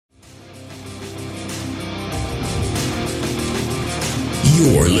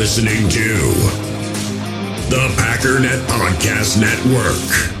You're listening to the Packernet Podcast Network.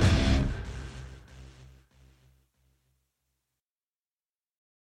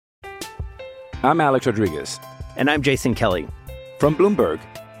 I'm Alex Rodriguez. And I'm Jason Kelly. From Bloomberg,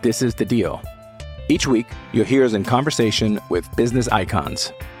 this is The Deal. Each week, you'll hear us in conversation with business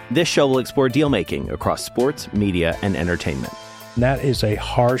icons. This show will explore deal-making across sports, media, and entertainment. That is a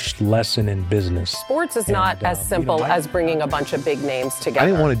harsh lesson in business. Sports is not as simple as bringing a bunch of big names together. I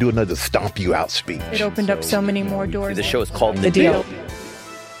didn't want to do another stomp you out speech. It opened up so many more doors. The show is called The Deal.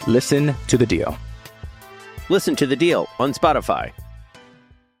 Listen to The Deal. Listen to The Deal on Spotify.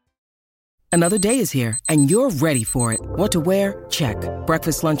 Another day is here, and you're ready for it. What to wear? Check.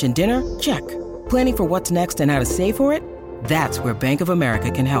 Breakfast, lunch, and dinner? Check. Planning for what's next and how to save for it? That's where Bank of America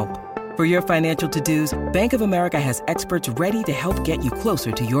can help. For your financial to-dos, Bank of America has experts ready to help get you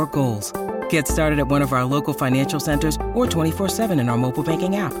closer to your goals. Get started at one of our local financial centers or 24/7 in our mobile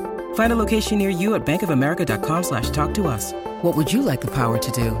banking app. Find a location near you at bankofamerica.com/talktous. What would you like the power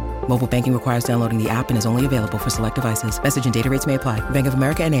to do? Mobile banking requires downloading the app and is only available for select devices. Message and data rates may apply. Bank of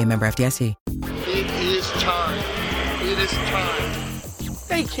America N.A., member FDIC. It is time. It is time.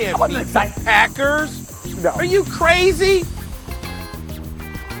 They can't beat the Packers. No. Are you crazy?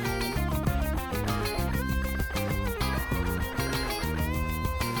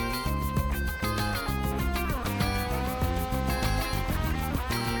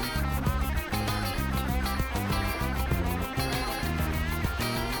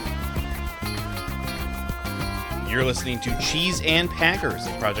 You're listening to Cheese and Packers,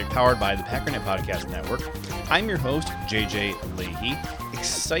 a project powered by the Packernet Podcast Network. I'm your host, JJ Leahy.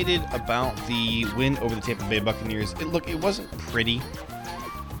 Excited about the win over the Tampa Bay Buccaneers. It wasn't pretty,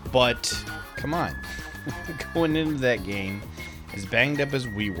 but come on. Going into that game, as banged up as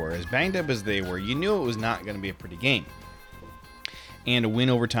we were, as banged up as they were, you knew it was not going to be a pretty game. And a win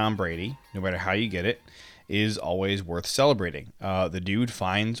over Tom Brady, no matter how you get it, is always worth celebrating. The dude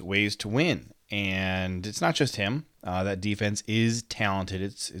finds ways to win. And it's not just him. That defense is talented.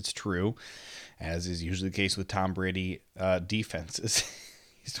 It's true, as is usually the case with Tom Brady defenses.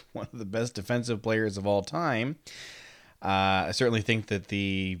 He's one of the best defensive players of all time. I certainly think that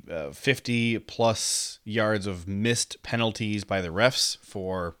the 50-plus yards of missed penalties by the refs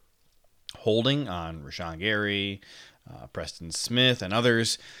for holding on Rashawn Gary, Preston Smith, and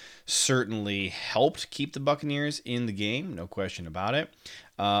others certainly helped keep the Buccaneers in the game. No question about it.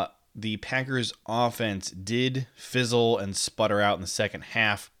 The Packers offense did fizzle and sputter out in the second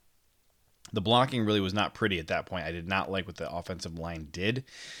half. The blocking really was not pretty at that point. I did not like what the offensive line did.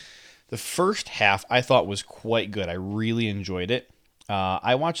 The first half I thought was quite good. I really enjoyed it.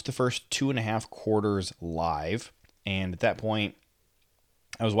 I watched the first 2.5 quarters live, and at that point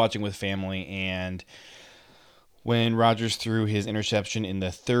I was watching with family, and when Rodgers threw his interception in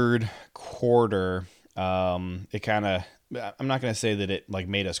the third quarter, it kind of, I'm not going to say that it like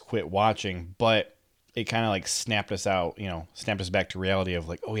made us quit watching, but it kind of like snapped us out, snapped us back to reality of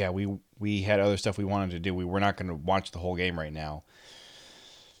like, oh yeah, we had other stuff we wanted to do. We were not going to watch the whole game right now.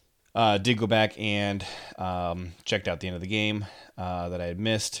 Did go back and checked out the end of the game that I had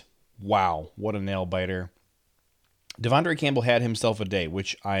missed. Wow, what a nail biter. Devondre Campbell had himself a day,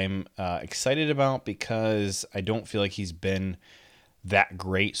 which I'm excited about because I don't feel like he's been that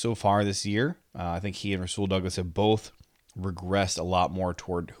great so far this year. I think he and Rasul Douglas have both regressed a lot more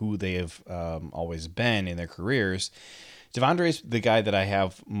toward who they have always been in their careers. Devondre is the guy that I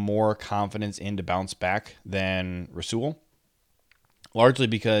have more confidence in to bounce back than Rasul, largely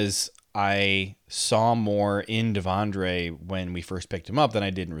because I saw more in Devondre when we first picked him up than I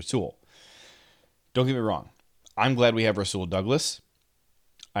did in Rasul. Don't get me wrong. I'm glad we have Rasul Douglas.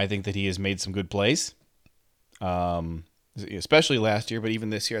 I think that he has made some good plays, especially last year, but even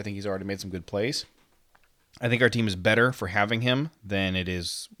this year, I think he's already made some good plays. I think our team is better for having him than it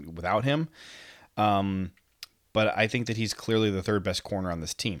is without him. But I think that he's clearly the third best corner on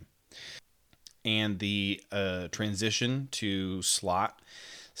this team. And the transition to slot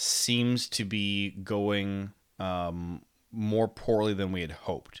seems to be going more poorly than we had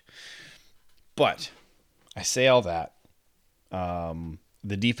hoped. But I say all that.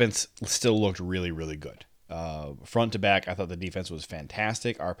 The defense still looked really, really good. Front to back, I thought the defense was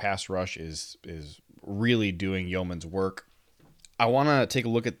fantastic. Our pass rush is really doing yeoman's work. I want to take a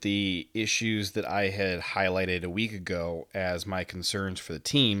look at the issues that I had highlighted a week ago as my concerns for the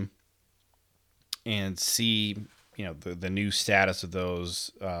team and see, the new status of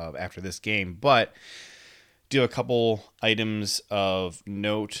those after this game. But do a couple items of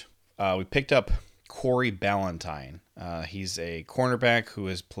note. We picked up Corey Ballentine. He's a cornerback who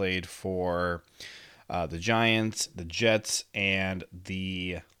has played for the Giants, the Jets, and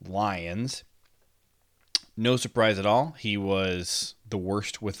the Lions. No surprise at all. He was the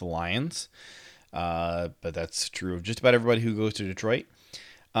worst with the Lions. But that's true of just about everybody who goes to Detroit.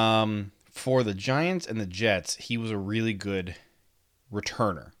 For the Giants and the Jets, he was a really good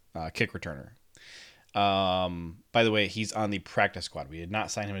returner, kick returner. By the way, he's on the practice squad. We did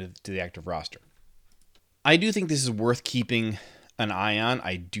not sign him to the active roster. I do think this is worth keeping an eye on.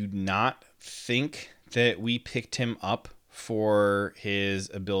 I do not think that we picked him up for his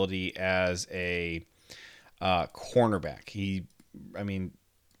ability as a cornerback.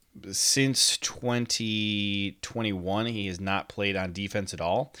 Since 2021, he has not played on defense at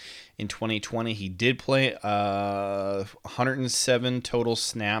all. In 2020, he did play 107 total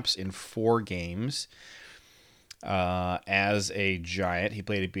snaps in 4 games as a Giant. He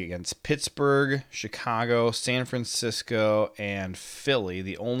played against Pittsburgh, Chicago, San Francisco, and Philly.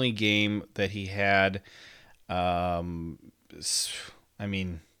 The only game that he had, any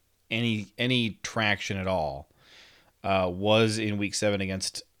traction at all was in Week 7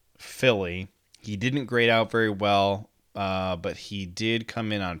 against Philly. He didn't grade out very well, but he did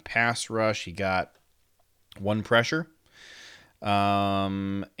come in on pass rush. He got 1 pressure,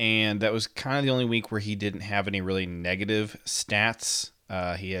 and that was kind of the only week where he didn't have any really negative stats.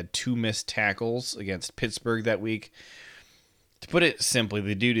 He had 2 missed tackles against Pittsburgh that week. To put it simply,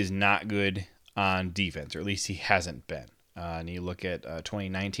 the dude is not good on defense, or at least he hasn't been. And you look at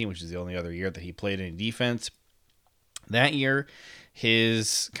 2019, which is the only other year that he played in defense. That year,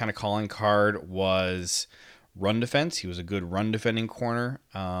 his kind of calling card was run defense. He was a good run defending corner.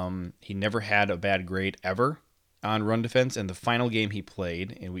 He never had a bad grade ever on run defense. And the final game he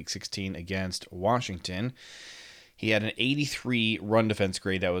played in Week 16 against Washington, he had an 83 run defense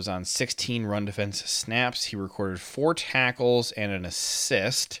grade that was on 16 run defense snaps. He recorded 4 tackles and an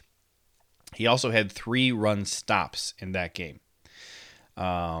assist. He also had 3 run stops in that game.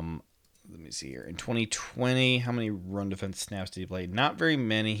 Let me see here. In 2020, how many run defense snaps did he play? Not very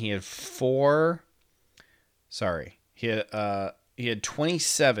many. He had 4. Sorry. He had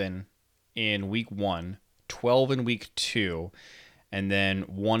 27 in Week 1, 12 in Week 2, and then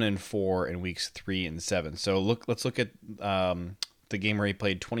 1 and 4 in Weeks 3 and 7. So let's look at the game where he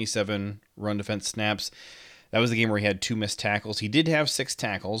played 27 run defense snaps. That was the game where he had 2 missed tackles. He did have 6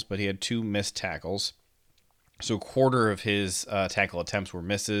 tackles, but he had 2 missed tackles. So a quarter of his tackle attempts were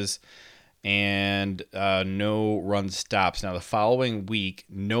misses, and no run stops. Now, the following week,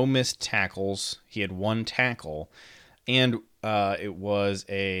 no missed tackles. He had 1 tackle, and it was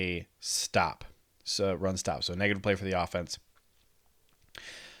a stop, so run stop, so a negative play for the offense.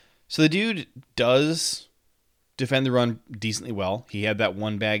 So the dude does defend the run decently well. He had that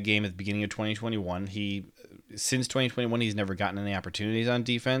 1 bad game at the beginning of 2021. Since 2021, he's never gotten any opportunities on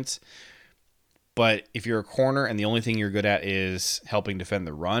defense. But if you're a corner and the only thing you're good at is helping defend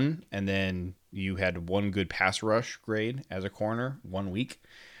the run, and then you had 1 good pass rush grade as a corner 1 week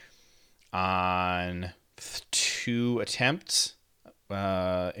on 2 attempts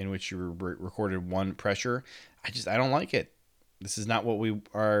in which you recorded 1 pressure, I don't like it. This is not what we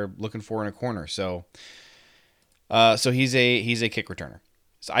are looking for in a corner. So he's a kick returner.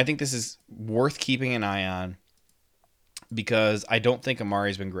 So I think this is worth keeping an eye on because I don't think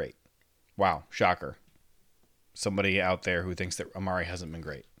Amari's been great. Wow, shocker. Somebody out there who thinks that Amari hasn't been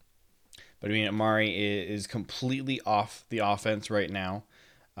great. But Amari is completely off the offense right now.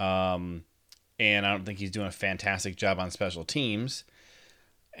 And I don't think he's doing a fantastic job on special teams.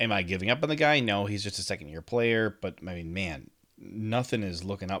 Am I giving up on the guy? No, he's just a second-year player. But, nothing is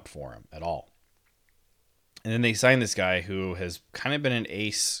looking up for him at all. And then they signed this guy who has kind of been an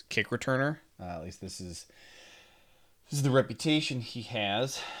ace kick returner. At least this is the reputation he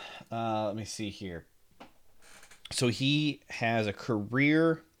has. Let me see here. So he has a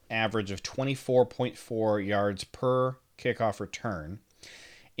career average of 24.4 yards per kickoff return.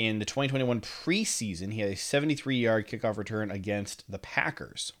 In the 2021 preseason, he had a 73-yard kickoff return against the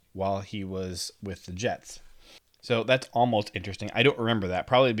Packers while he was with the Jets. So that's almost interesting. I don't remember that,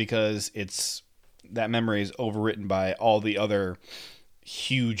 probably because that memory is overwritten by all the other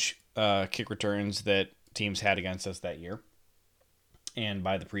huge kick returns that teams had against us that year. And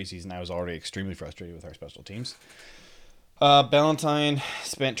by the preseason, I was already extremely frustrated with our special teams. Ballantyne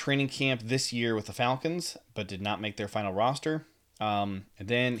spent training camp this year with the Falcons, but did not make their final roster. And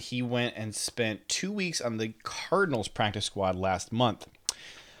then he went and spent 2 weeks on the Cardinals practice squad last month.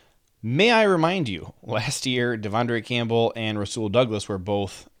 May I remind you, last year, Devondre Campbell and Rasul Douglas were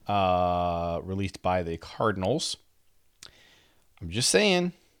both released by the Cardinals. I'm just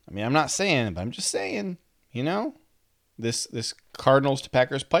saying. I'm not saying, but I'm just saying, This Cardinals to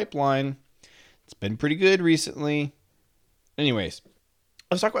Packers pipeline, It's been pretty good recently. Anyways,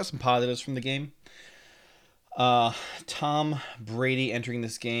 let's talk about some positives from the game. Tom Brady entering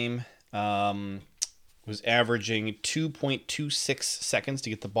this game was averaging 2.26 seconds to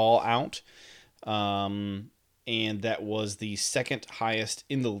get the ball out. And that was the second highest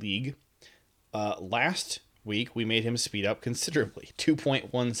in the league. Last week, we made him speed up considerably,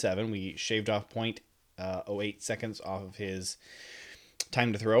 2.17. We shaved off 0.08 seconds off of his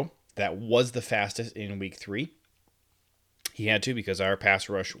time to throw. That was the fastest in week 3. He had to because our pass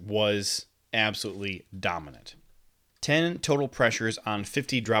rush was absolutely dominant. 10 total pressures on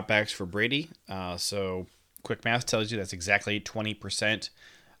 50 dropbacks for Brady. So quick math tells you that's exactly 20%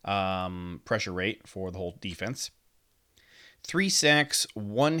 pressure rate for the whole defense. 3 sacks,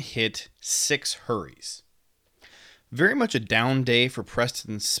 1 hit, 6 hurries. Very much a down day for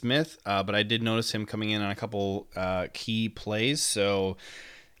Preston Smith, but I did notice him coming in on a couple key plays. So,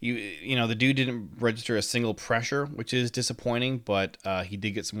 you know, the dude didn't register a single pressure, which is disappointing, but he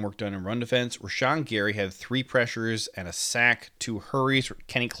did get some work done in run defense. Rashawn Gary had 3 pressures and a sack, 2 hurries.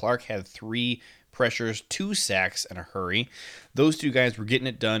 Kenny Clark had 3 pressures, 2 sacks, and a hurry. Those 2 guys were getting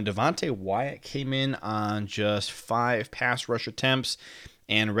it done. Devontae Wyatt came in on just 5 pass rush attempts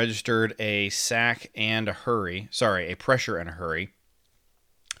and registered a sack and a hurry. Sorry, a pressure and a hurry.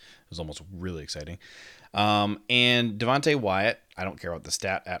 It was almost really exciting. And Devontae Wyatt, I don't care about the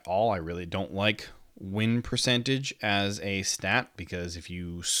stat at all. I really don't like win percentage as a stat because if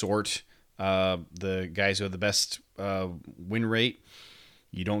you sort the guys who have the best win rate,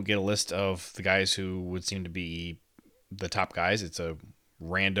 you don't get a list of the guys who would seem to be the top guys. It's a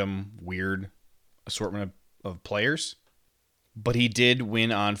random, weird assortment of players. But he did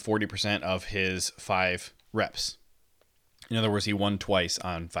win on 40% of his 5 reps. In other words, he won twice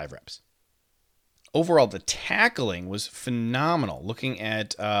on 5 reps. Overall, the tackling was phenomenal. Looking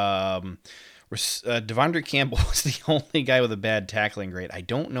at Devondre Campbell was the only guy with a bad tackling grade. I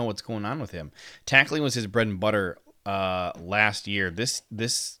don't know what's going on with him. Tackling was his bread and butter last year.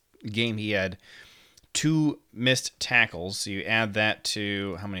 This game he had 2 missed tackles. So you add that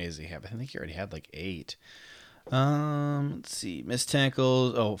to how many does he have? I think he already had like 8. Let's see, missed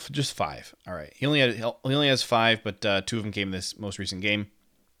tackles. Oh, just 5. All right, he only has 5, but 2 of them came in this most recent game.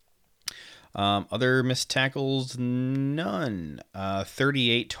 Other missed tackles, none.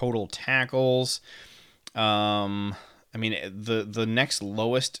 38 total tackles. I mean, the next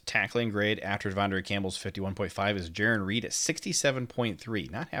lowest tackling grade after Devondre Campbell's 51.5 is Jaron Reed at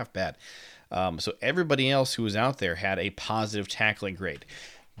 67.3. Not half bad. So everybody else who was out there had a positive tackling grade.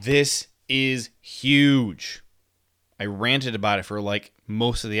 This is huge. I ranted about it for like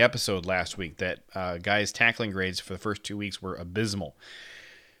most of the episode last week that guys' tackling grades for the first 2 weeks were abysmal.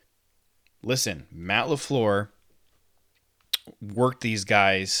 Listen, Matt LaFleur worked these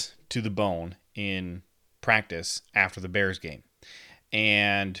guys to the bone in practice after the Bears game.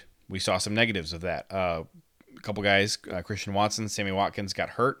 And we saw some negatives of that. A couple guys, Christian Watson, Sammy Watkins got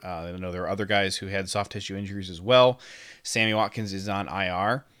hurt. I know there are other guys who had soft tissue injuries as well. Sammy Watkins is on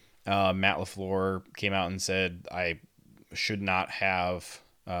IR. Matt LaFleur came out and said, I should not have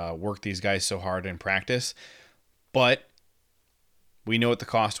worked these guys so hard in practice. But we know what the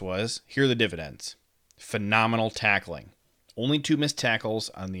cost was. Here are the dividends. Phenomenal tackling. Only 2 missed tackles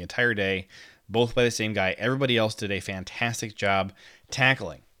on the entire day, both by the same guy. Everybody else did a fantastic job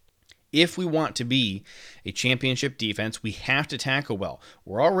tackling. If we want to be a championship defense, we have to tackle well.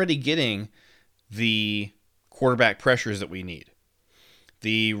 We're already getting the quarterback pressures that we need.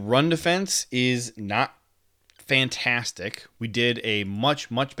 The run defense is not fantastic. We did a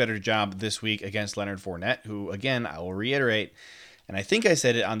much, much better job this week against Leonard Fournette, who, again, I will reiterate, and I think I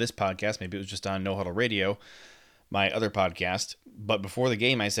said it on this podcast, maybe it was just on No Huddle Radio, my other podcast, but before the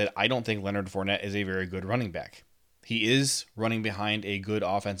game I said, I don't think Leonard Fournette is a very good running back. He is running behind a good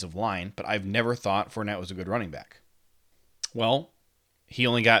offensive line, but I've never thought Fournette was a good running back. Well, he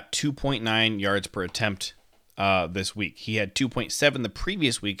only got 2.9 yards per attempt this week. He had 2.7 the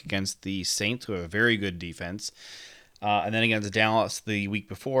previous week against the Saints, who have a very good defense. And then against Dallas the week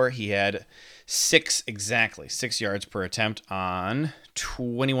before, he had 6 yards per attempt on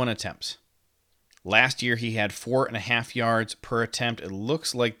 21 attempts. Last year, he had 4.5 yards per attempt. It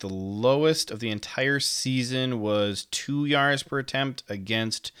looks like the lowest of the entire season was 2 yards per attempt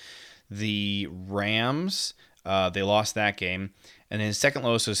against the Rams. They lost that game. And his second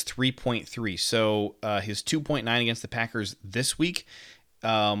lowest was 3.3. So his 2.9 against the Packers this week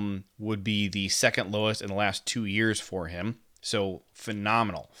would be the second lowest in the last 2 years for him. So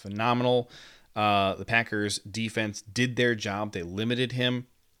phenomenal. The Packers defense did their job. They limited him.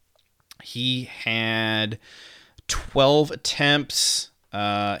 He had 12 attempts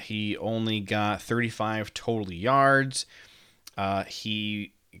He only got 35 total yards.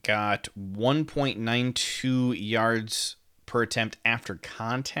 He got 1.92 yards per attempt after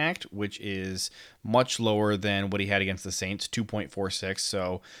contact, which is much lower than what he had against the Saints,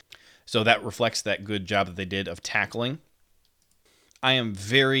 2.46. So that reflects that good job that they did of tackling. I am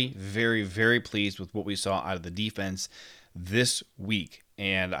very, very, very pleased with what we saw out of the defense this week.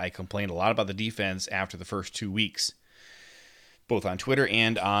 And I complained a lot about the defense after the first 2 weeks, both on Twitter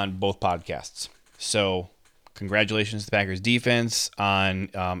and on both podcasts. So congratulations to the Packers defense on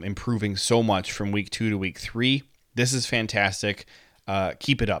improving so much from week 2 to week 3. This is fantastic.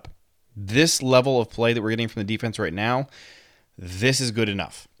 Keep it up. This level of play that we're getting from the defense right now, this is good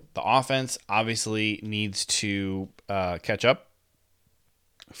enough. The offense obviously needs to catch up.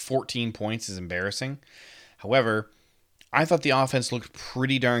 14 points is embarrassing. However, I thought the offense looked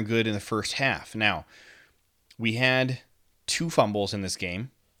pretty darn good in the first half. Now, we had 2 fumbles in this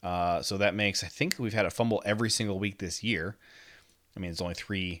game. So that makes, I think we've had a fumble every single week this year. I mean, it's only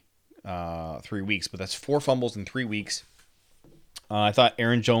 3 weeks, but that's 4 fumbles in 3 weeks. I thought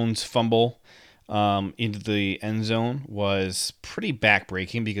Aaron Jones' fumble into the end zone was pretty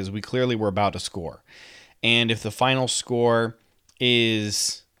backbreaking because we clearly were about to score. And if the final score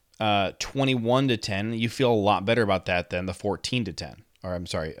is 21-10, you feel a lot better about that than the 14-10. Or I'm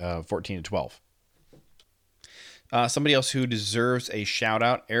sorry, 14-12. Somebody else who deserves a shout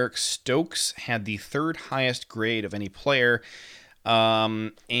out, Eric Stokes had the 3rd highest grade of any player.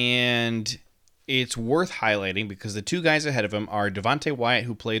 And it's worth highlighting because the 2 guys ahead of him are Devontae Wyatt,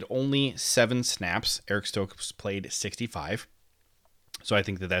 who played only 7 snaps. Eric Stokes played 65. So I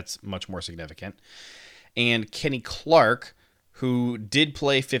think that that's much more significant. And Kenny Clark, who did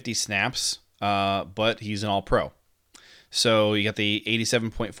play 50 snaps, but he's an all-pro. So you got the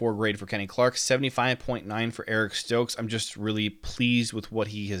 87.4 grade for Kenny Clark, 75.9 for Eric Stokes. I'm just really pleased with what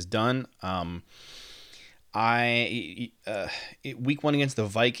he has done. Week 1 against the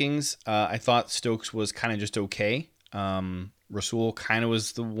Vikings, I thought Stokes was kind of just okay. Rasul kind of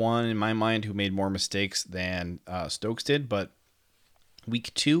was the one in my mind who made more mistakes than Stokes did, but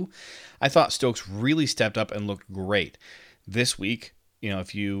week 2, I thought Stokes really stepped up and looked great. This week,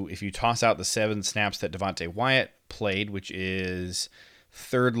 if you toss out the 7 snaps that Devontae Wyatt played, which is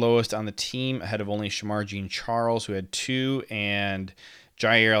 3rd lowest on the team, ahead of only Shamar Jean-Charles, who had 2, and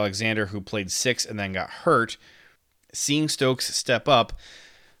Jair Alexander, who played 6 and then got hurt. Seeing Stokes step up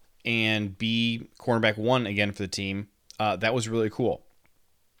and be cornerback 1 again for the team, that was really cool.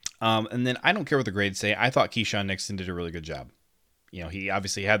 And then I don't care what the grades say. I thought Keyshawn Nixon did a really good job. He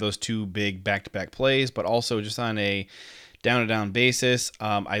obviously had those 2 big back-to-back plays, but also just on a down-to-down basis.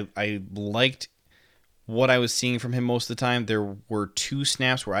 I liked what I was seeing from him most of the time. There were 2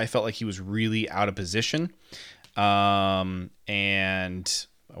 snaps where I felt like he was really out of position, and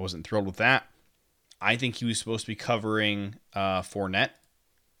I wasn't thrilled with that. I think he was supposed to be covering Fournette,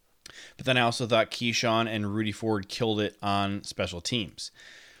 but then I also thought Keyshawn and Rudy Ford killed it on special teams.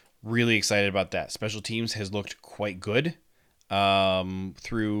 Really excited about that. Special teams has looked quite good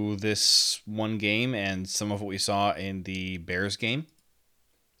through this one game and some of what we saw in the Bears game.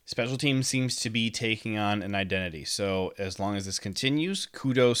 Special teams seems to be taking on an identity. So as long as this continues,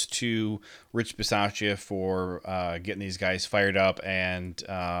 kudos to Rich Bisaccia for getting these guys fired up and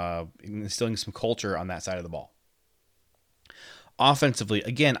instilling some culture on that side of the ball. Offensively,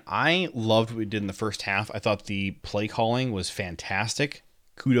 again, I loved what we did in the first half. I thought the play calling was fantastic.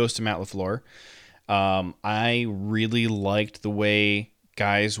 Kudos to Matt LaFleur. I really liked the way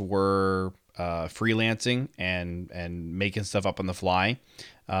guys were freelancing and making stuff up on the fly.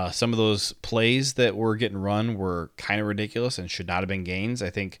 Some of those plays that were getting run were kind of ridiculous and should not have been gains. I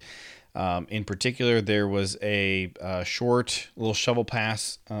think in particular there was a short little shovel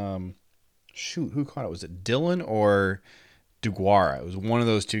pass. Who caught it? Was it Dillon or DeGuara? It was one of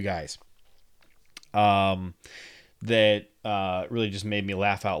those 2 guys that really just made me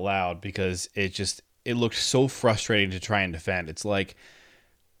laugh out loud because it looked so frustrating to try and defend. It's like,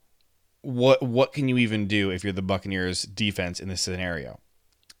 what can you even do if you're the Buccaneers defense in this scenario?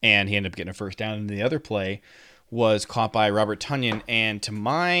 And he ended up getting a first down. And the other play was caught by Robert Tonyan. And to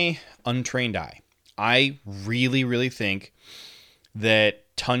my untrained eye, I really, really think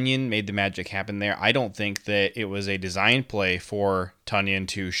that Tonyan made the magic happen there. I don't think that it was a design play for Tonyan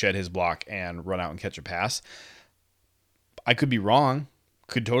to shed his block and run out and catch a pass. I could be wrong,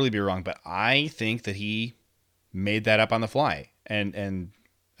 could totally be wrong, but I think that he made that up on the fly. And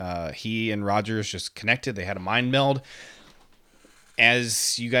he and Rodgers just connected. They had a mind meld.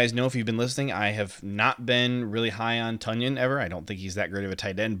 As you guys know, if you've been listening, I have not been really high on Tonyan ever. I don't think he's that great of a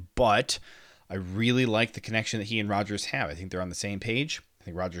tight end, but I really like the connection that he and Rodgers have. I think they're on the same page. I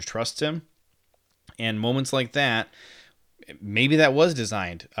think Rodgers trusts him. And moments like that, maybe that was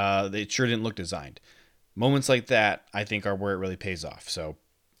designed. It sure didn't look designed. Moments like that, I think, are where it really pays off. So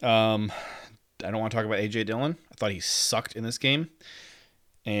I don't want to talk about A.J. Dillon. I thought he sucked in this game.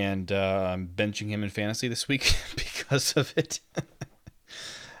 And I'm benching him in fantasy this week because of it.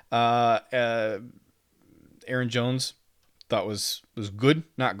 Aaron Jones thought was good,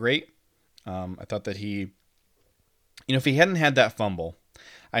 not great. I thought that he, if he hadn't had that fumble,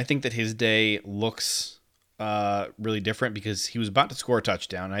 I think that his day looks really different because he was about to score a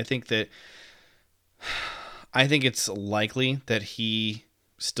touchdown. And I think it's likely that he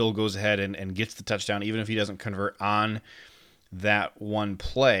still goes ahead and gets the touchdown, even if he doesn't convert on that one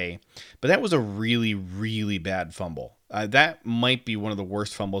play. But that was a really, really bad fumble. That might be one of the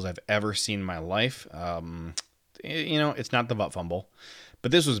worst fumbles I've ever seen in my life. It's not the butt fumble,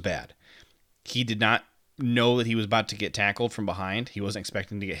 but this was bad. He did not know that he was about to get tackled from behind. He wasn't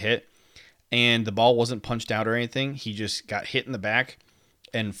expecting to get hit, and the ball wasn't punched out or anything. He just got hit in the back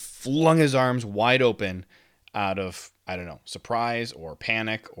and flung his arms wide open out of, I don't know, surprise or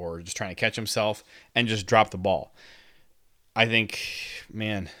panic or just trying to catch himself and just dropped the ball. I think,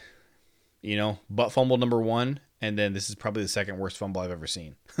 man, butt fumble number one, and then this is probably the second worst fumble I've ever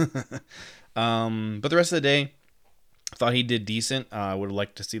seen. But the rest of the day, I thought he did decent. I would have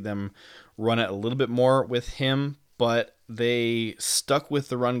liked to see them run it a little bit more with him, but they stuck with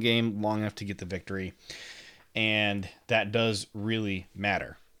the run game long enough to get the victory, and that does really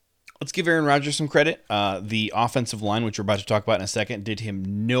matter. Let's give Aaron Rodgers some credit. The offensive line, which we're about to talk about in a second, did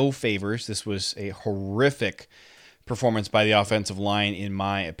him no favors. This was a horrific performance by the offensive line, in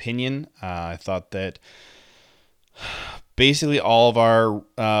my opinion. I thought that basically all of our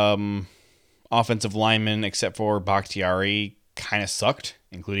offensive linemen, except for Bakhtiari, kind of sucked,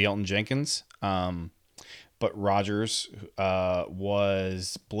 including Elton Jenkins. But Rodgers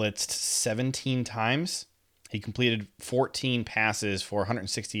was blitzed 17 times. He completed 14 passes for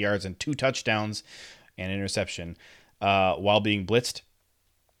 160 yards and 2 touchdowns and interception while being blitzed.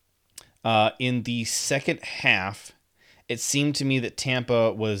 In the second half, it seemed to me that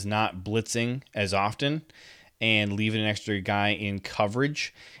Tampa was not blitzing as often and leaving an extra guy in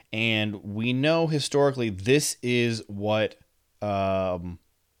coverage. And we know historically this is what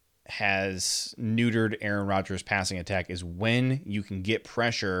has neutered Aaron Rodgers' passing attack, is when you can get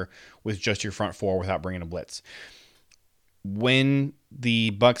pressure with just your front four without bringing a blitz. When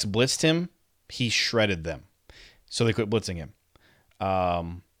the Bucs blitzed him, he shredded them. So they quit blitzing him.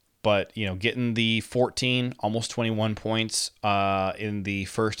 But, getting the 14, almost 21 points in the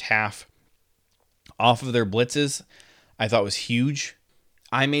first half off of their blitzes, I thought was huge.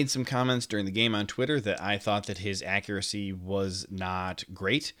 I made some comments during the game on Twitter that I thought that his accuracy was not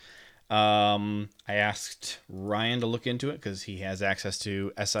great. I asked Ryan to look into it because he has access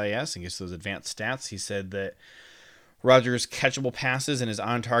to SIS and gets those advanced stats. He said that Rodgers' catchable passes and his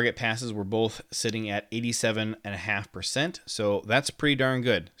on-target passes were both sitting at 87.5%. So that's pretty darn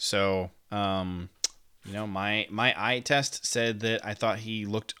good. So, my eye test said that I thought he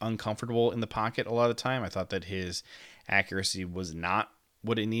looked uncomfortable in the pocket a lot of the time. I thought that his accuracy was not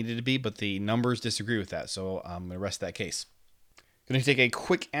what it needed to be, but the numbers disagree with that. So I'm going to rest that case. Going to take a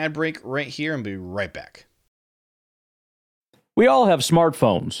quick ad break right here and be right back. We all have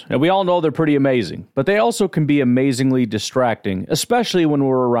smartphones, and we all know they're pretty amazing, but they also can be amazingly distracting, especially when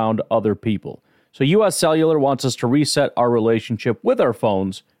we're around other people. So US Cellular wants us to reset our relationship with our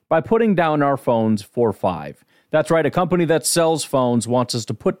phones by putting down our phones for $5. That's right, a company that sells phones wants us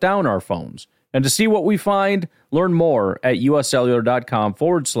to put down our phones. And to see what we find, learn more at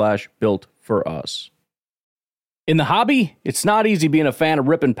uscellular.com/built for us. In the hobby, it's not easy being a fan of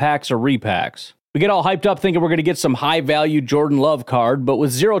ripping packs or repacks. We get all hyped up thinking we're going to get some high-value Jordan Love card, but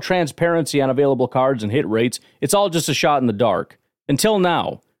with zero transparency on available cards and hit rates, it's all just a shot in the dark. Until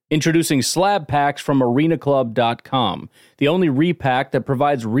now, introducing slab packs from arenaclub.com, the only repack that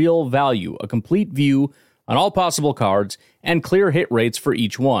provides real value, a complete view on all possible cards, and clear hit rates for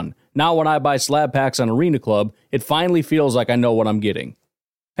each one. Now when I buy slab packs on Arena Club, it finally feels like I know what I'm getting.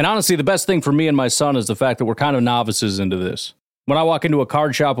 And honestly, the best thing for me and my son is the fact that we're kind of novices into this. When I walk into a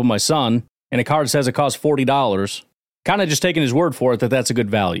card shop with my son, and a card says it costs $40, kind of just taking his word for it that that's a good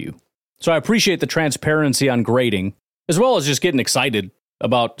value. So I appreciate the transparency on grading, as well as just getting excited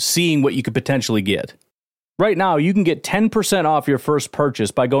about seeing what you could potentially get. Right now, you can get 10% off your first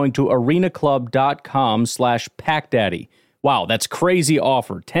purchase by going to arenaclub.com/packdaddy. Wow, that's crazy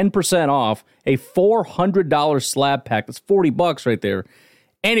offer. 10% off a $400 slab pack. That's $40 right there.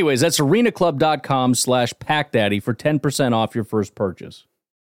 Anyways, that's arenaclub.com/packdaddy for 10% off your first purchase.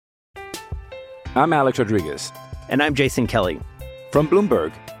 I'm Alex Rodriguez. And I'm Jason Kelly. From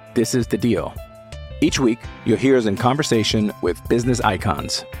Bloomberg, this is The Deal. Each week, you'll hear us in conversation with business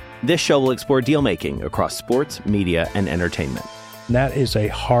icons. This show will explore deal-making across sports, media, and entertainment. That is a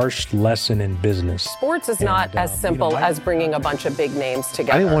harsh lesson in business. Sports is not as simple as bringing a bunch of big names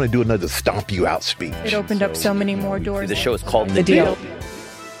together. I didn't want to do another stomp you out speech. It opened up so many more doors. The show is called The Deal.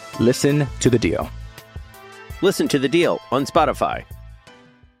 Listen to The Deal. Listen to The Deal on Spotify.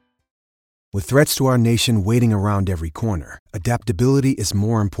 With threats to our nation waiting around every corner, adaptability is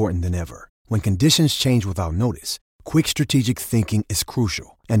more important than ever. When conditions change without notice, quick strategic thinking is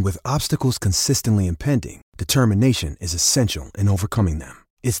crucial. And with obstacles consistently impending, determination is essential in overcoming them.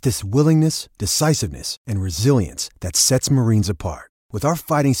 It's this willingness, decisiveness, and resilience that sets Marines apart. With our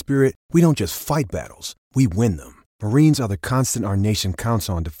fighting spirit, we don't just fight battles, we win them. Marines are the constant our nation counts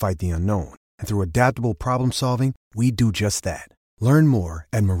on to fight the unknown. And through adaptable problem solving, we do just that. Learn more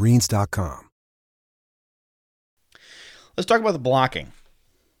at marines.com. Let's talk about the blocking.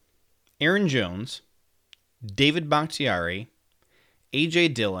 Aaron Jones, David Bakhtiari, A.J.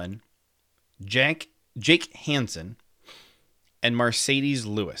 Dillon, Jake Hansen, and Mercedes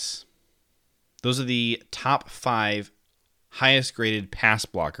Lewis. Those are the top 5 highest graded pass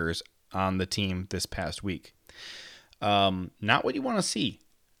blockers on the team this past week. Not what you want to see.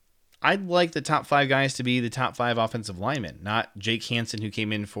 I'd like the top 5 guys to be the top 5 offensive linemen, not Jake Hansen, who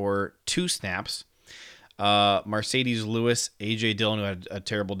came in for 2 snaps, Mercedes Lewis, A.J. Dillon, who had a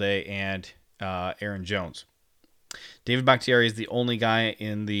terrible day, and Aaron Jones. David Bakhtiari is the only guy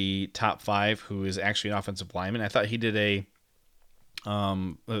in the top 5 who is actually an offensive lineman. I thought he did a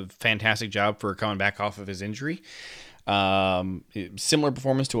fantastic job for coming back off of his injury. Similar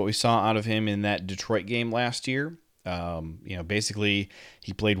performance to what we saw out of him in that Detroit game last year. Basically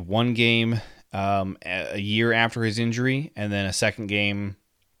he played one game a year after his injury, and then a second game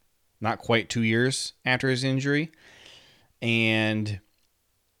not quite 2 years after his injury, and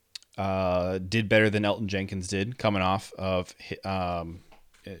did better than Elton Jenkins did coming off of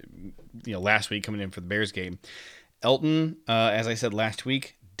last week, coming in for the Bears game. Elton, as I said last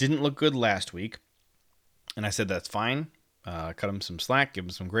week, didn't look good last week, and I said that's fine. Cut him some slack, give him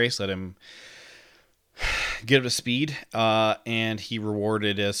some grace, let him get up to speed, and he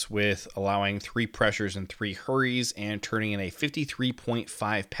rewarded us with allowing 3 pressures and 3 hurries and turning in a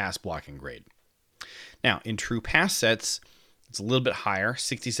 53.5 pass blocking grade. Now, in true pass sets, it's a little bit higher,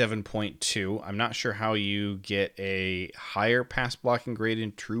 67.2. I'm not sure how you get a higher pass blocking grade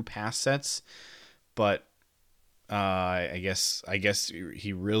in true pass sets, but I guess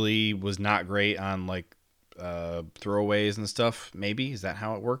he really was not great on throwaways and stuff. Maybe is that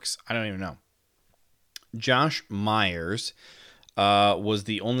how it works? I don't even know. Josh Myers was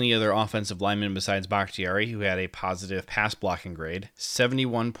the only other offensive lineman besides Bakhtiari who had a positive pass blocking grade,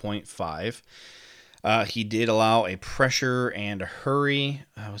 71.5. He did allow a pressure and a hurry.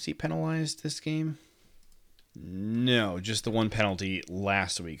 Was he penalized this game? No, just the one penalty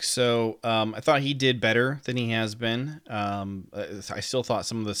last week. So I thought he did better than he has been. I still thought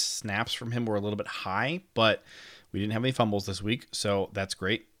some of the snaps from him were a little bit high, but we didn't have any fumbles this week, so that's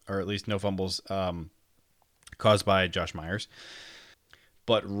great. Or at least no fumbles caused by Josh Myers.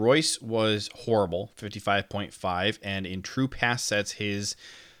 But Royce was horrible, 55.5, and in true pass sets, his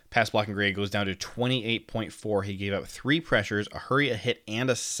pass blocking grade goes down to 28.4. He gave up 3 pressures, a hurry, a hit,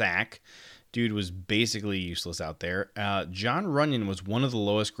 and a sack. Dude was basically useless out there. John Runyon was one of the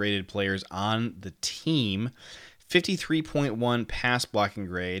lowest graded players on the team, 53.1 pass blocking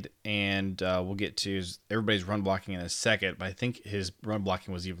grade, and we'll get to everybody's run blocking in a second, but I think his run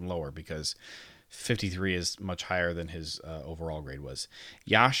blocking was even lower because 53 is much higher than his overall grade was.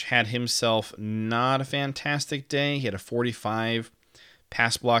 Yash had himself not a fantastic day. He had a 45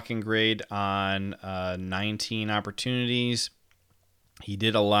 pass blocking grade on 19 opportunities. He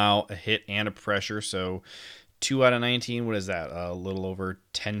did allow a hit and a pressure, so 2 out of 19, what is that? A little over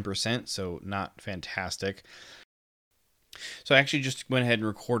 10%, so not fantastic. So I actually just went ahead and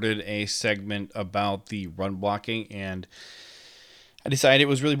recorded a segment about the run blocking, and I decided it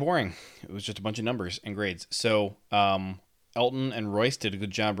was really boring. It was just a bunch of numbers and grades. So Elton and Royce did a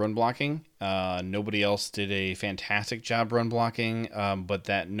good job run blocking. Nobody else did a fantastic job run blocking, but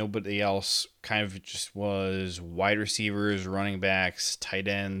that nobody else kind of just was wide receivers, running backs, tight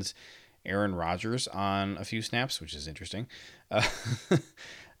ends, Aaron Rodgers on a few snaps, which is interesting.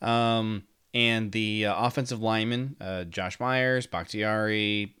 And the offensive linemen, Josh Myers,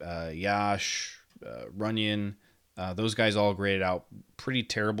 Bakhtiari, Yash, Runyon, those guys all graded out pretty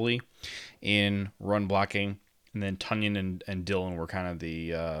terribly in run blocking. And then Tunyon and Dillon were kind of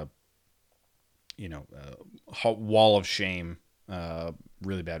the, wall of shame,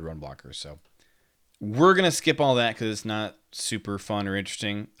 really bad run blockers. So We're going to skip all that because it's not super fun or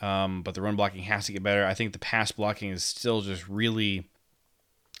interesting, but the run blocking has to get better. I think the pass blocking is still just really,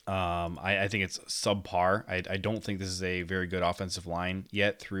 I think it's subpar. I don't think this is a very good offensive line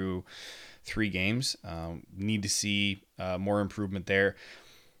yet through 3 games. Need to see more improvement there.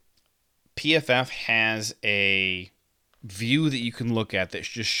 PFF has a view that you can look at that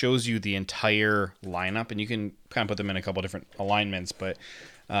just shows you the entire lineup, and you can kind of put them in a couple different alignments, but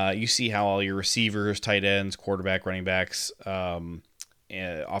you see how all your receivers, tight ends, quarterback, running backs,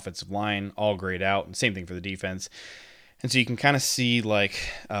 offensive line all grayed out, and same thing for the defense. And so you can kind of see like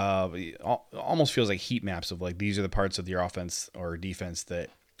almost feels like heat maps of like these are the parts of your offense or defense that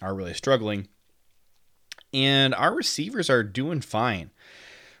are really struggling. And our receivers are doing fine.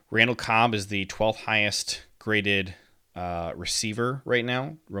 Randall Cobb is the 12th highest graded receiver right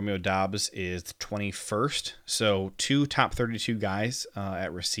now. Romeo Doubs is the 21st. So 2 top 32 guys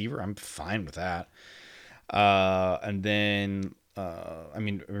at receiver. I'm fine with that. And then,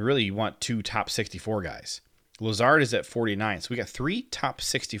 really you want 2 top 64 guys. Lazard is at 49. So we got 3 top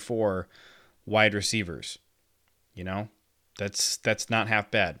 64 wide receivers. You know, that's not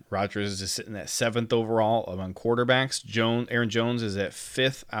half bad. Rodgers is sitting at 7th overall among quarterbacks. Aaron Jones is at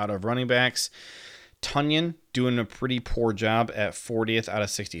 5th out of running backs. Tonyan doing a pretty poor job at 40th out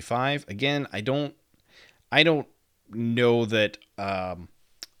of 65. Again, I don't know that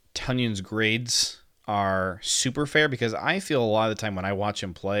Tonyan's grades are super fair because I feel a lot of the time when I watch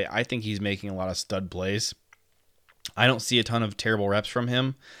him play, I think he's making a lot of stud plays. I don't see a ton of terrible reps from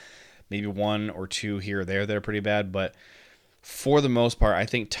him. Maybe 1 or 2 here or there that are pretty bad, but for the most part, I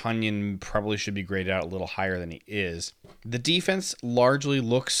think Tonyan probably should be graded out a little higher than he is. The defense largely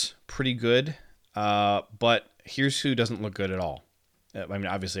looks pretty good, but here's who doesn't look good at all.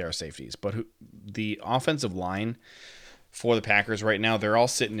 Obviously our safeties, but the offensive line for the Packers right now, they're all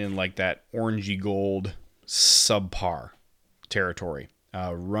sitting in like that orangey gold subpar territory.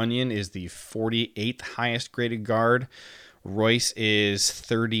 Runyon is the 48th highest graded guard. Royce is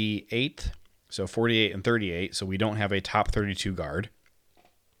 38th. So 48 and 38, so we don't have a top 32 guard.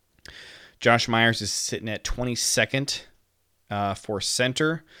 Josh Myers is sitting at 22nd for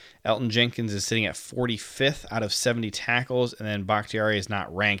center. Elton Jenkins is sitting at 45th out of 70 tackles, and then Bakhtiari is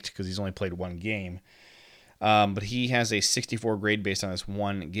not ranked because he's only played 1 game. But he has a 64 grade based on this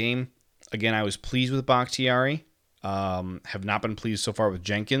 1 game. Again, I was pleased with Bakhtiari. Have not been pleased so far with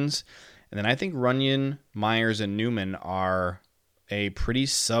Jenkins. And then I think Runyon, Myers, and Newman are a pretty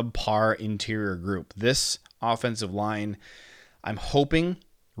subpar interior group. This offensive line, I'm hoping,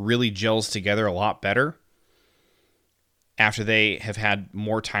 really gels together a lot better after they have had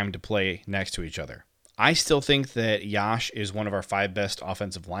more time to play next to each other. I still think that Yash is one of our 5 best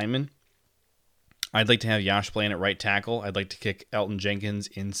offensive linemen. I'd like to have Yash playing at right tackle. I'd like to kick Elton Jenkins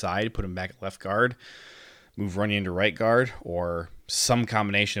inside, put him back at left guard, move Runyon to right guard, or some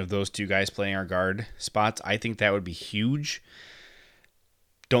combination of those 2 guys playing our guard spots. I think that would be huge.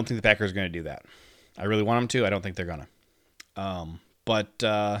 Don't think the Packers are going to do that. I really want them to. I don't think they're going to. But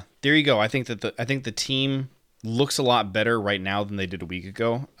there you go. I think the team looks a lot better right now than they did a week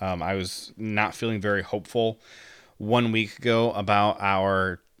ago. I was not feeling very hopeful 1 week ago about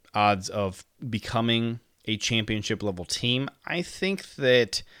our odds of becoming a championship level team. I think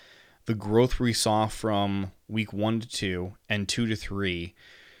that the growth we saw from week 1 to 2 and 2 to 3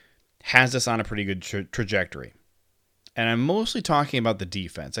 has us on a pretty good trajectory. And I'm mostly talking about the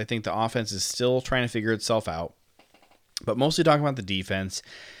defense. I think the offense is still trying to figure itself out, but mostly talking about the defense.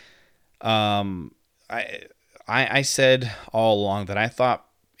 I said all along that I thought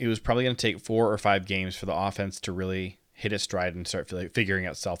it was probably going to take 4 or 5 games for the offense to really hit its stride and start figuring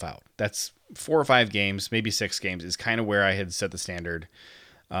itself out. That's 4 or 5 games, maybe 6 games is kind of where I had set the standard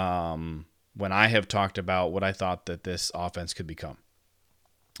when I have talked about what I thought that this offense could become.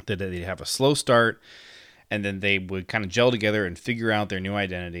 That they'd have a slow start, and then they would kind of gel together and figure out their new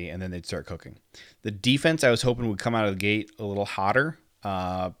identity, and then they'd start cooking. The defense I was hoping would come out of the gate a little hotter,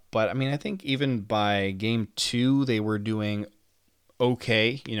 but I think even by game 2, they were doing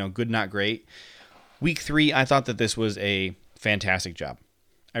okay, good, not great. Week 3, I thought that this was a fantastic job.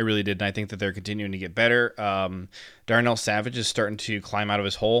 I really did, and I think that they're continuing to get better. Darnell Savage is starting to climb out of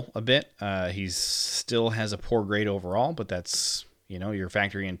his hole a bit. He still has a poor grade overall, but that's, you're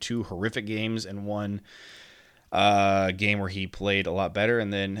factoring in 2 horrific games and 1 game where he played a lot better.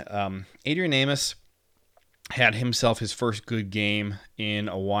 And then Adrian Amos had himself his first good game in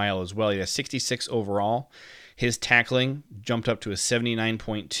a while as well. He had 66 overall. His tackling jumped up to a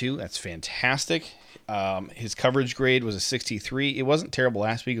 79.2. That's fantastic. His coverage grade was a 63. It wasn't terrible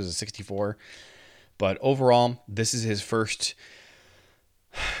last week. It was a 64. But overall, this is his first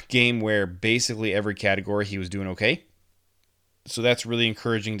game where basically every category he was doing okay. So that's really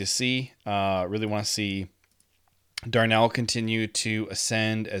encouraging to see. Really want to see Darnell continue to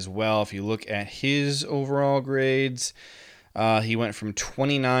ascend as well. If you look at his overall grades, he went from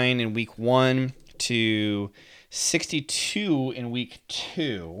 29 in week 1 to 62 in week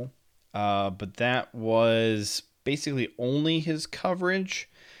 2. But that was basically only his coverage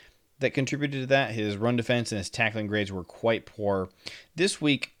that contributed to that. His run defense and his tackling grades were quite poor. This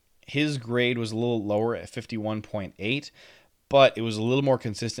week, his grade was a little lower at 51.8, but it was a little more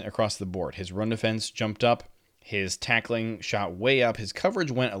consistent across the board. His run defense jumped up. His tackling shot way up. His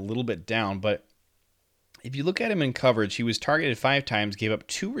coverage went a little bit down, but if you look at him in coverage, he was targeted 5 times, gave up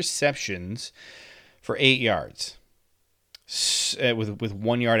 2 receptions for 8 yards with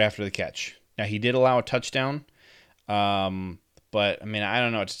 1 yard after the catch. Now, he did allow a touchdown, but, I mean, I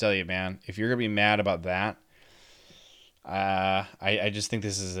don't know what to tell you, man. If you're going to be mad about that, I just think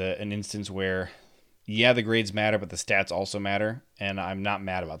this is an instance where, yeah, the grades matter, but the stats also matter, and I'm not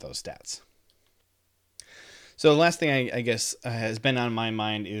mad about those stats. So the last thing I guess has been on my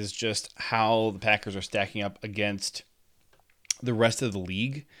mind is just how the Packers are stacking up against the rest of the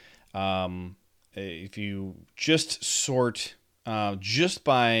league. If you just sort just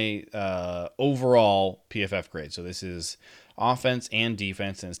by overall PFF grade, so this is offense and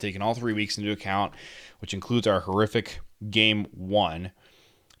defense, and it's taken all 3 weeks into account, which includes our horrific game 1.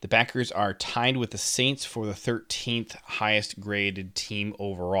 The Packers are tied with the Saints for the 13th highest graded team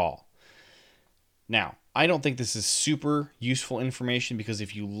overall. Now, I don't think this is super useful information because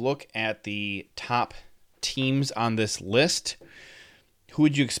if you look at the top teams on this list, who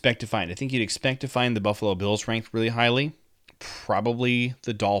would you expect to find? I think you'd expect to find the Buffalo Bills ranked really highly, probably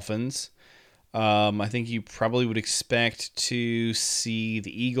the Dolphins. I think you probably would expect to see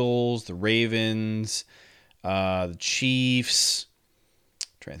the Eagles, the Ravens, the Chiefs. I'm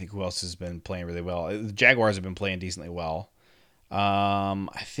trying to think who else has been playing really well. The Jaguars have been playing decently well.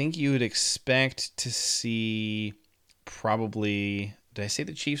 I think you would expect to see probably, did I say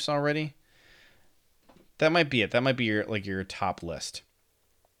the Chiefs already? That might be it. That might be your top list.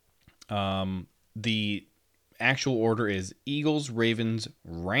 The actual order is Eagles, Ravens,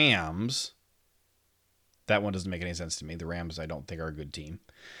 Rams. That one doesn't make any sense to me. The Rams, I don't think, are a good team.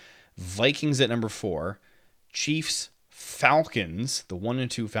 Vikings at number 4. Chiefs, Falcons, the 1 and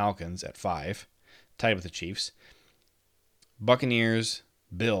 2 Falcons at 5, tied with the Chiefs. Buccaneers,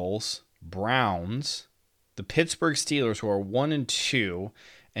 Bills, Browns, the Pittsburgh Steelers, who are 1 and 2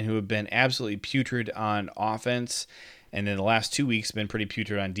 and who have been absolutely putrid on offense, and in the last 2 weeks been pretty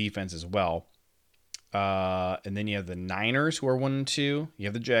putrid on defense as well. And then you have the Niners, who are 1 and 2. You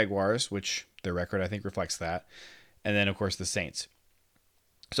have the Jaguars, which their record I think reflects that, and then of course the Saints.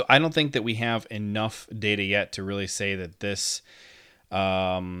 So I don't think that we have enough data yet to really say that this,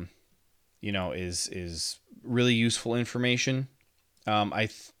 is really useful information. I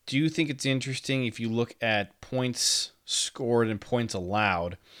do think it's interesting if you look at points scored and points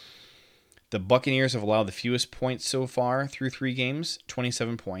allowed. The Buccaneers have allowed the fewest points so far through 3 games,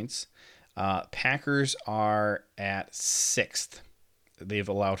 27 points. Packers are at 6th. They've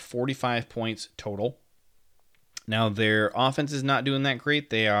allowed 45 points total. Now, their offense is not doing that great.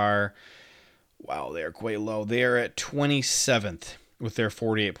 They are quite low. They are at 27th with their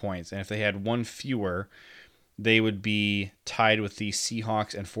 48 points. And if they had 1 fewer, they would be tied with the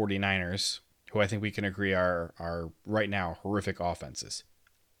Seahawks and 49ers, who I think we can agree are right now horrific offenses.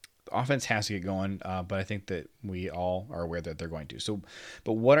 The offense has to get going, but I think that we all are aware that they're going to. So,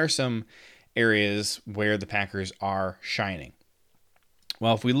 but what are some areas where the Packers are shining?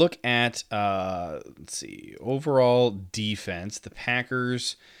 Well, if we look at, overall defense, the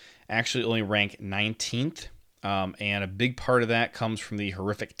Packers actually only rank 19th, and a big part of that comes from the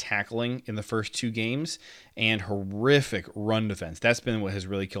horrific tackling in the first 2 games and horrific run defense. That's been what has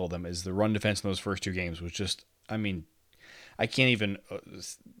really killed them, is the run defense in those first 2 games was just, I can't even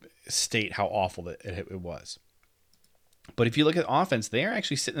state how awful it was. But if you look at offense, they are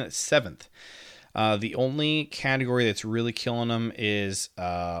actually sitting at 7th. The only category that's really killing them is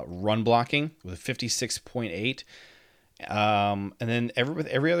run blocking with a 56.8. And then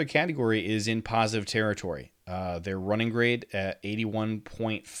every other category is in positive territory. Their running grade at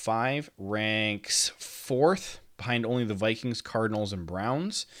 81.5 ranks 4th behind only the Vikings, Cardinals, and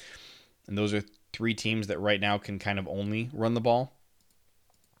Browns. And those are 3 teams that right now can kind of only run the ball.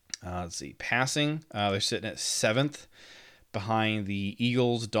 Let's see. Passing, they're sitting at 7th. Behind the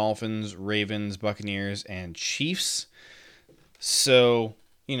Eagles, Dolphins, Ravens, Buccaneers, and Chiefs. So,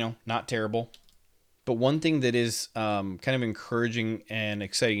 not terrible. But one thing that is kind of encouraging and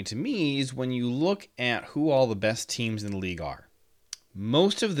exciting to me is when you look at who all the best teams in the league are.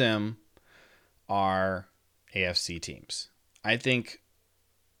 most of them are AFC teams. I think,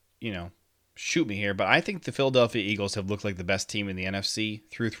 shoot me here, but I think the Philadelphia Eagles have looked like the best team in the NFC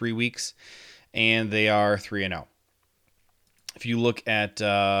through 3 weeks, and they are 3-0. If you look at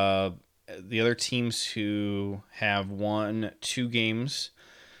the other teams who have won 2 games,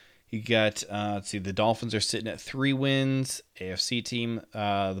 you got, the Dolphins are sitting at 3 wins. AFC team,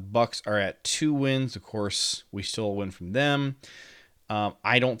 the Bucs are at 2 wins. Of course, we still win from them.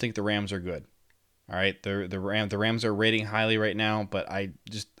 I don't think the Rams are good. All right, the Rams are rating highly right now, but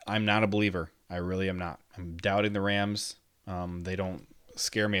I'm not a believer. I really am not. I'm doubting the Rams. They don't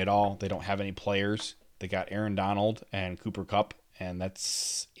scare me at all. They don't have any players. They got Aaron Donald and Cooper Kupp, and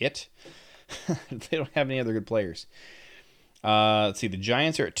that's it. They don't have any other good players. Let's see. The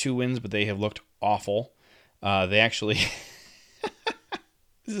Giants are at 2 wins, but they have looked awful. They actually,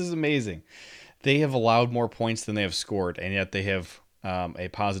 this is amazing. They have allowed more points than they have scored, and yet they have a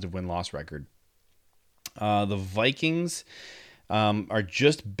positive win-loss record. The Vikings are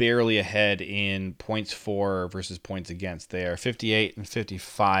just barely ahead in points for versus points against. They are 58 and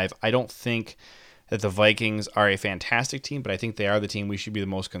 55. I don't think that the Vikings are a fantastic team, but I think they are the team we should be the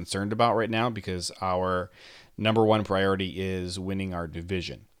most concerned about right now because our number one priority is winning our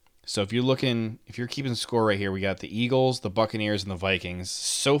division. So if you're keeping score right here, we got the Eagles, the Buccaneers, and the Vikings.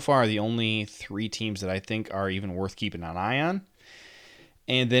 So far, the only 3 teams that I think are even worth keeping an eye on.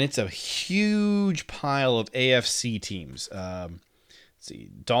 And then it's a huge pile of AFC teams.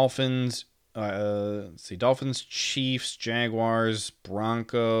 Dolphins, Chiefs, Jaguars,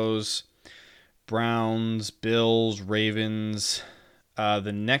 Broncos, Browns, Bills, Ravens.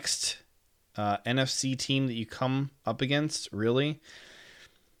 The next NFC team that you come up against, really,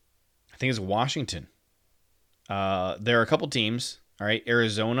 I think is Washington. There are a couple teams, all right,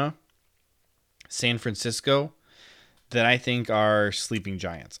 Arizona, San Francisco, that I think are sleeping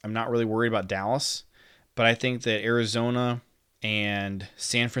giants. I'm not really worried about Dallas, but I think that Arizona and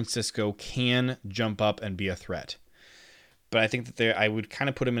San Francisco can jump up and be a threat. But I think that I would kind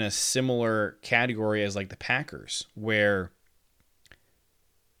of put them in a similar category as like the Packers, where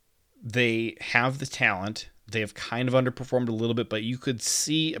they have the talent. They have kind of underperformed a little bit, but you could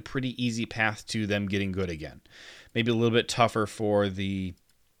see a pretty easy path to them getting good again. Maybe a little bit tougher for the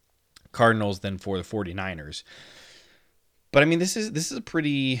Cardinals than for the 49ers. But I mean, this is a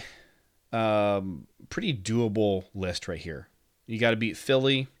pretty doable list right here. You got to beat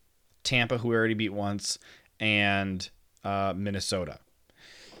Philly, Tampa, who we already beat once, and Minnesota.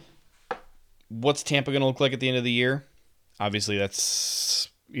 What's Tampa going to look like at the end of the year? Obviously, that's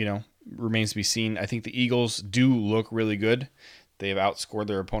remains to be seen. I think the Eagles do look really good. They have outscored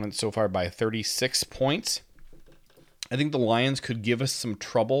their opponents so far by 36 points. I think the Lions could give us some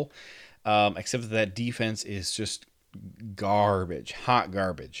trouble, except that defense is just garbage, hot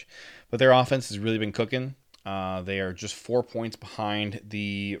garbage. But their offense has really been cooking. They are just 4 points behind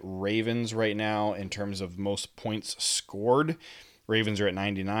the Ravens right now in terms of most points scored. Ravens are at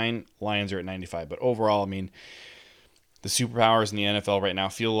 99, Lions are at 95. But overall, I mean, the superpowers in the NFL right now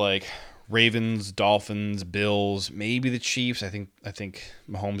feel like Ravens, Dolphins, Bills, maybe the Chiefs. I think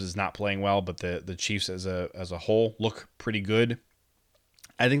Mahomes is not playing well, but the Chiefs as a whole look pretty good.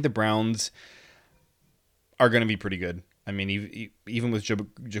 I think the Browns are going to be pretty good. I mean, even with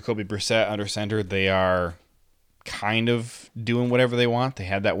Jacoby Brissett under center, they are kind of doing whatever they want. They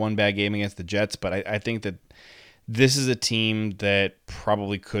had that one bad game against the Jets, but I think that this is a team that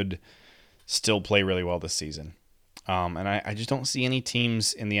probably could still play really well this season. And I just don't see any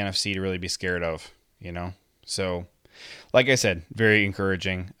teams in the NFC to really be scared of, So, like I said, very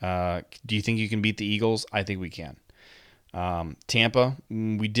encouraging. Do you think you can beat the Eagles? I think we can. Tampa,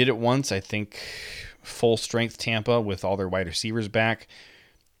 we did it once. I think full strength Tampa with all their wide receivers back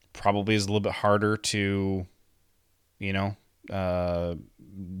probably is a little bit harder to, do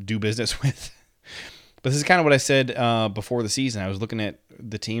business with. But this is kind of what I said before the season. I was looking at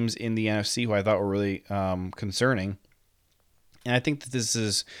the teams in the NFC who I thought were really concerning. And I think that this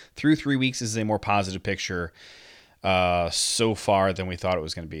is, through 3 weeks, this is a more positive picture so far than we thought it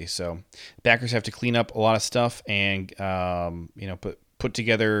was going to be. So Packers have to clean up a lot of stuff and, put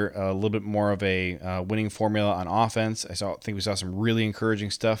together a little bit more of a winning formula on offense. I think we saw some really encouraging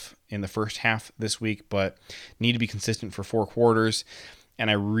stuff in the first half this week, but need to be consistent for 4 quarters.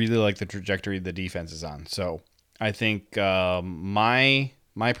 And I really like the trajectory the defense is on. So I think my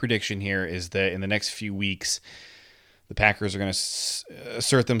prediction here is that in the next few weeks, the Packers are going to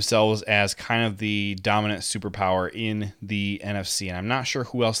assert themselves as kind of the dominant superpower in the NFC. And I'm not sure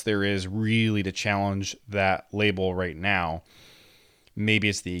who else there is really to challenge that label right now. Maybe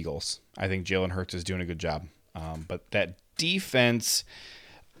it's the Eagles. I think Jalen Hurts is doing a good job. But that defense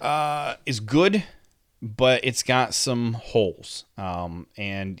is good, but it's got some holes.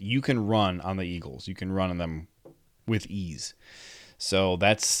 And you can run on the Eagles. You can run on them with ease. So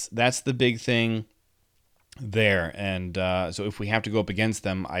that's the big thing there. And so if we have to go up against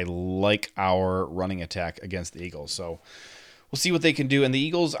them, I like our running attack against the Eagles. So we'll see what they can do. And the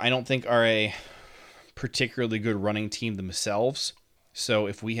Eagles, I don't think, are a particularly good running team themselves. So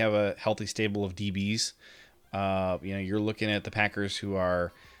if we have a healthy stable of DBs, you're looking at the Packers, who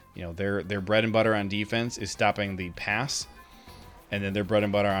are, their bread and butter on defense is stopping the pass, and then their bread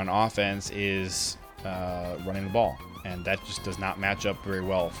and butter on offense is running the ball, and that just does not match up very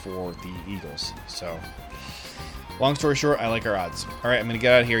well for the Eagles. So, long story short, I like our odds. All right, I'm going to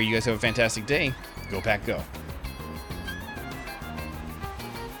get out of here. You guys have a fantastic day. Go Pack, go.